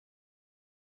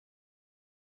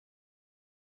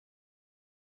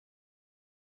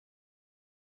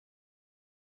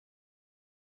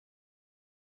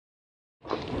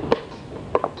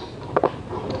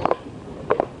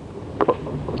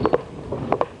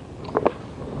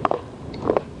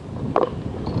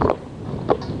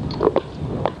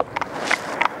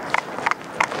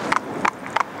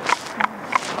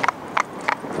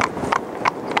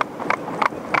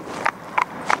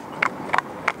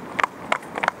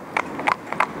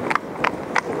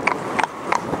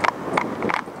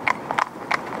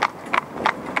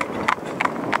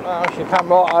come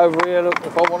right over here, look,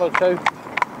 if I wanted to.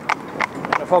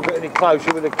 And if I get any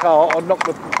closer with the cart, I'd knock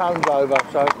the cones over.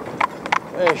 So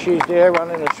there she's there,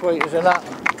 running as sweet as a nut.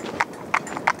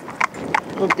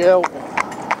 Good girl.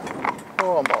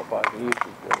 Oh my baby, you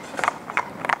good girl.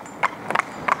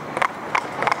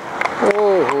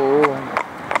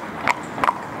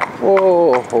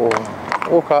 Oh,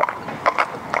 walk up.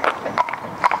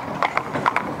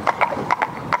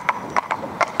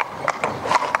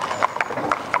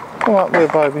 Come up there,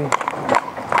 baby.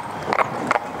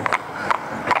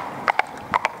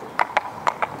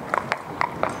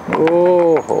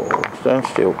 Oh, stand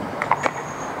still.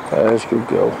 That's a good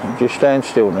girl. Just stand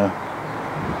still now.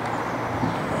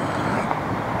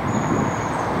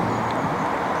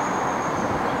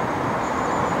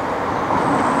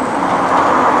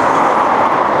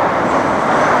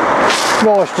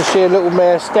 Nice to see a little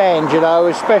mare stand, you know,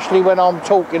 especially when I'm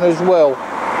talking as well.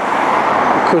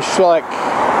 Because, like,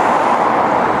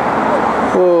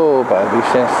 oh, baby,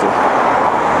 sensitive.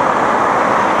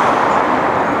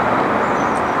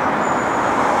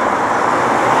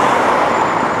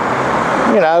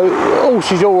 You know,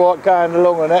 horses all right going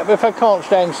along and that, but if they can't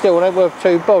stand still, they're worth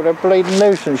two bob. They're bleeding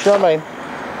nuisance, you know what I mean?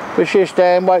 But she'll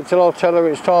stand, wait till I tell her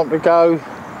it's time to go.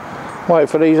 Wait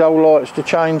for these old lights to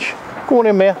change. Go on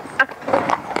in, Mia.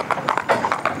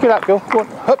 Get up, girl. Go on.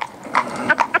 Hup.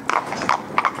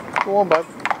 Go on, babe.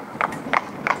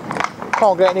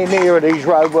 Can't get any nearer these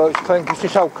roadworks, Clint, because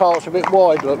this old cart's a bit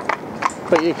wide, look.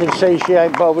 But you can see she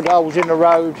ain't bothered. Holes in the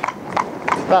road.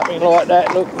 Nothing like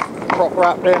that, look. Proper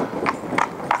up there.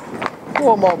 Go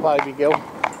on, my baby girl.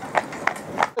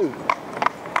 Ooh.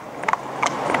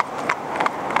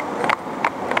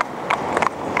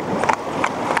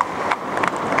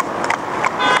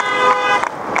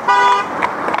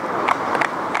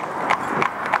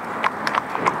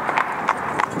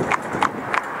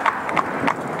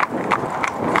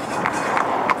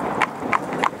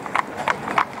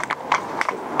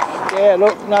 Yeah,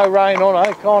 look, no rain on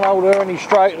her, can't hold her any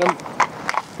straight and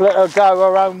let her go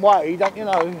her own way, don't you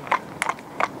know?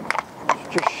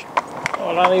 It's just,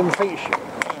 I don't even think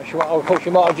I thought she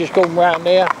might have just gone round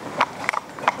there.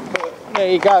 But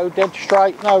there you go, dead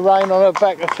straight, no rain on her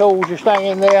back at all, just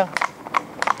hanging there.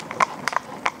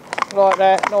 Like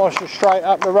that, nice and straight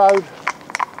up the road.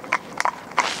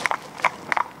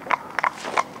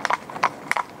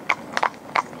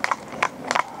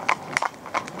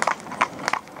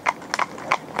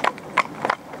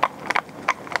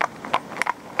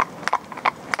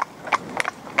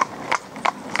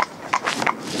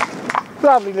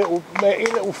 Lovely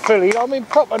little filly, I mean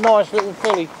proper nice little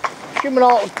filly. She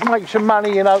might make some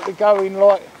money, you know, to go in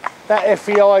like that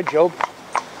FEI job.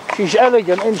 She's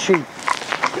elegant, isn't she?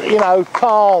 You know,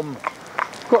 calm,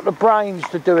 got the brains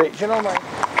to do it, do you know what I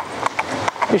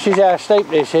mean? This is how steep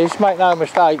this is, make no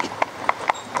mistake.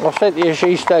 I said to you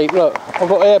she's steep, look, I've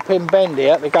got hairpin bend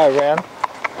here to go round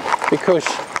because,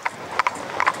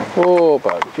 oh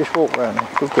baby, just walk round there,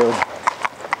 good girl.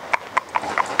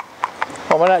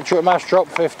 I mean, that must drop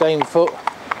 15 foot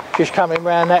just coming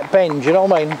round that bend, you know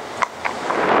what I mean?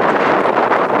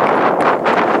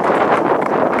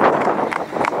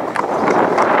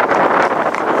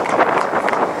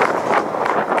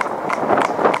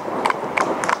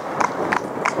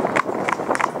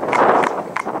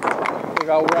 Big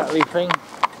old rattly thing.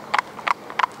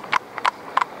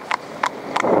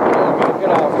 Get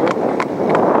after it.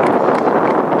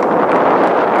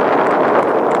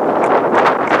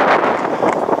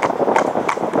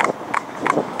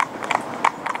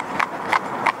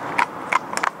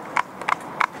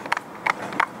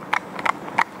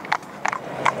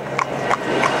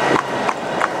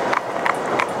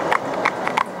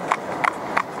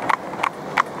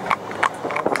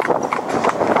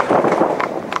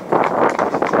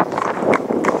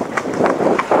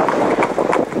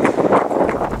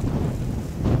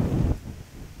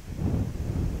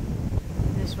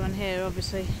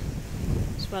 Obviously,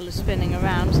 as well as spinning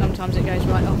around, sometimes it goes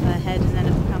right off her head and then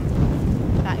it will come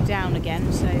back down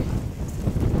again, so I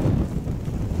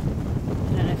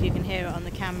don't know if you can hear it on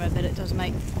the camera, but it does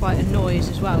make quite a noise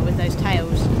as well with those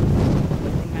tails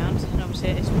whipping around, and obviously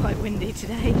it's quite windy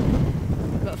today.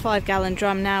 I've got a 5-gallon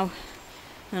drum now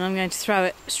and I'm going to throw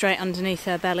it straight underneath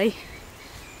her belly.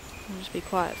 I'll just be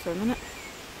quiet for a minute.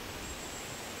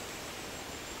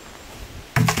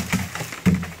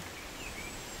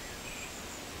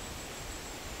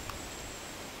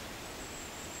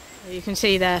 You can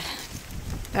see there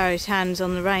Barry's hands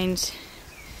on the reins.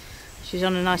 She's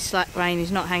on a nice slack rein,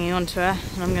 he's not hanging on to her,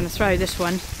 and I'm going to throw this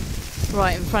one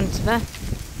right in front of her.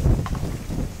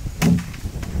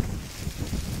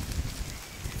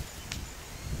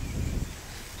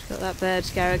 She's got that bird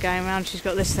scarer going around. She's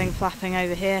got this thing flapping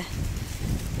over here.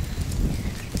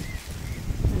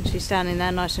 And she's standing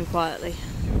there nice and quietly.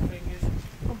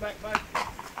 Come back, babe.